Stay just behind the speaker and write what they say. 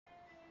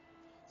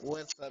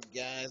What's up,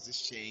 guys?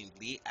 It's Shane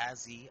Lee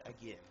Azzy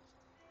again.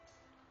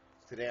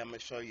 Today I'm going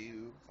to show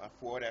you my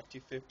Ford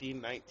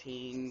F-250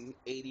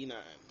 1989.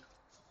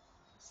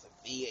 It's a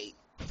V8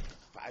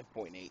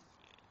 5.8.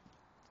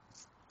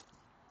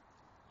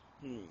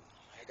 I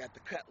got the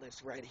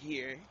Cutlass right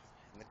here,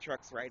 and the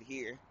truck's right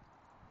here.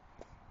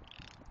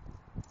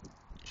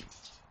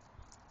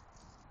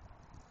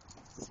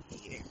 Let's see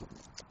here.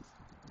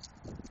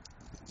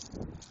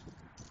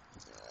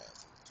 Alright,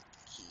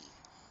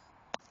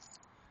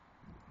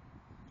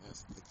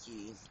 that's the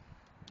key.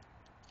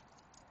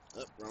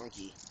 Oh, wrong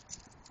key.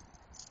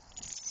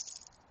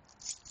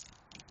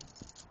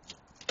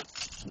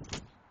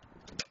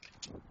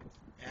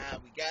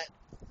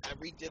 I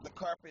redid the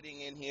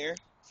carpeting in here.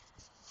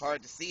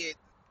 Hard to see it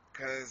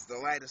because the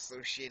light is so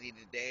shitty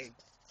today.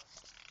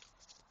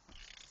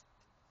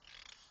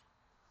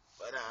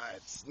 But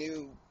it's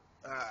new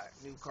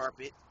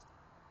carpet.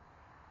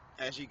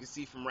 As you can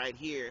see from right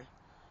here,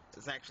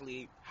 it's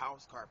actually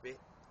house carpet.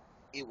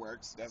 It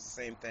works. That's the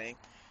same thing.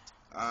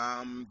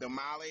 The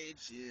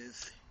mileage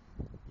is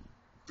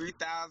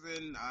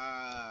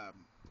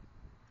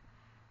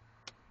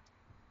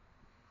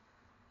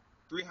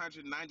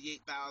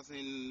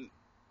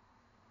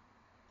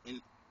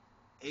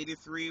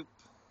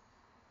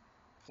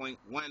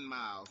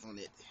miles on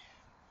it.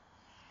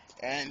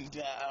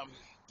 And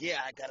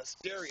yeah, I got a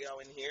stereo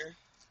in here.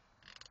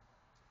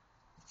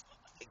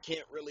 I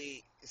can't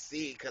really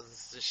see because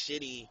it's just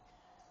shitty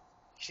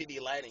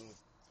lighting,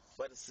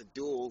 but it's a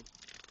dual.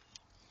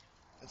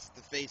 That's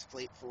the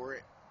faceplate for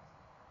it,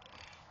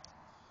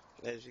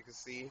 as you can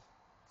see.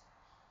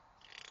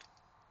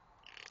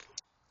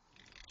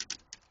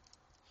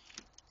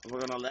 We're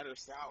gonna let her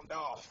sound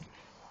off.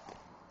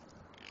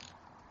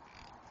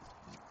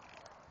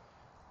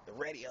 The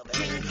radio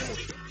there.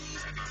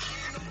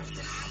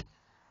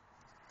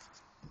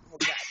 We got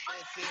this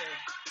here.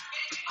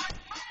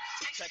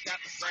 Check out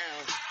the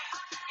sound.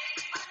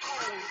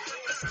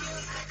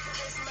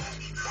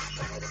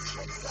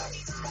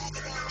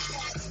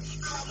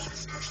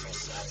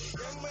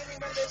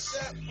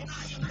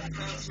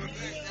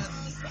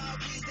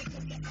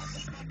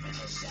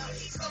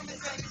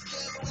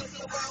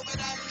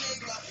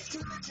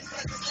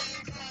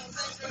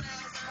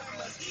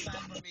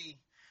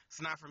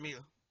 It's not for me.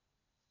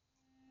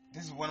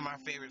 This is one of my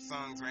favorite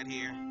songs right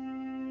here.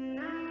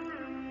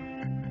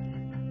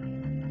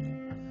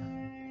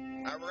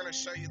 We're gonna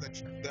show you the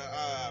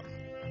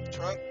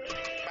trunk.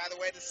 By the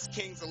way, this is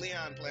Kings of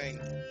Leon playing.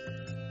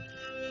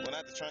 Well,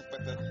 not the trunk,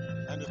 but the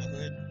under the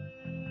hood.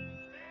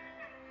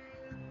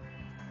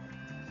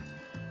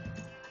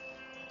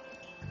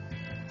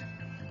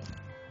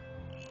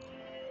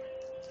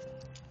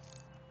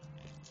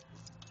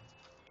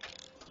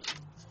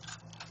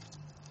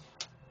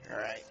 All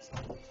right.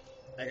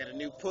 I got a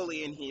new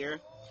pulley in here.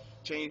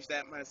 Changed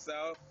that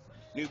myself.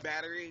 New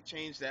battery.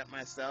 Changed that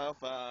myself.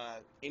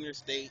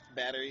 Interstate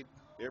battery.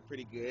 They're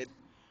pretty good.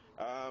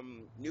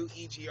 New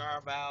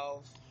EGR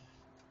valve.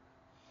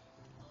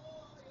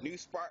 New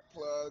spark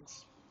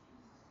plugs.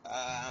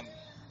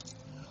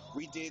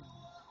 We did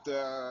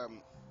the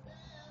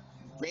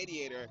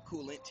radiator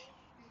coolant.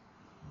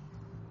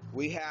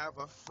 We have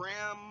a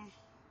Fram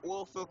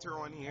oil filter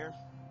on here,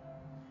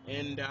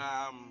 and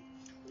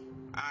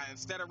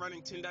instead of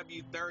running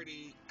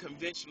 10W30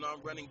 conventional,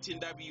 I'm running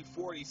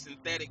 10W40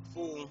 synthetic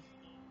full.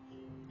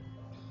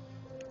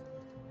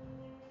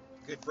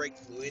 Good brake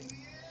fluid.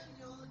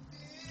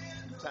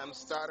 Time to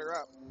start her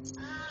up. As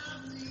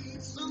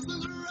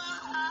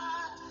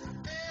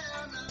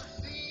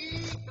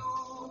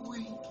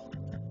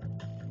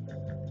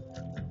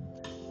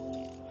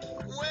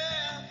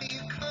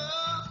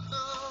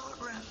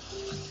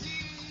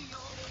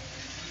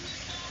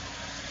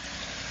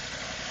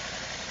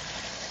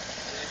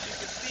you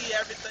can see,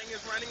 everything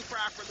is running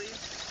properly,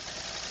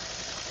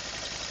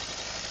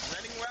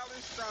 running well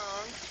and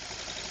strong.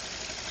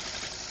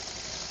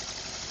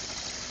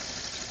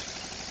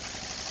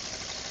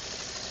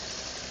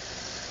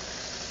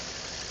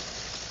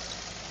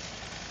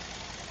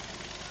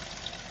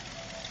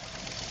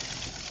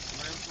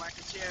 Runs like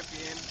a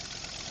champion.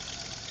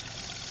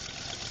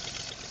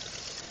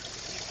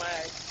 Keep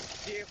my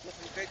vehicle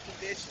in good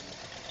condition.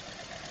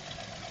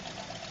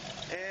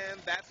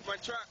 And that's my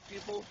truck,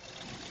 people.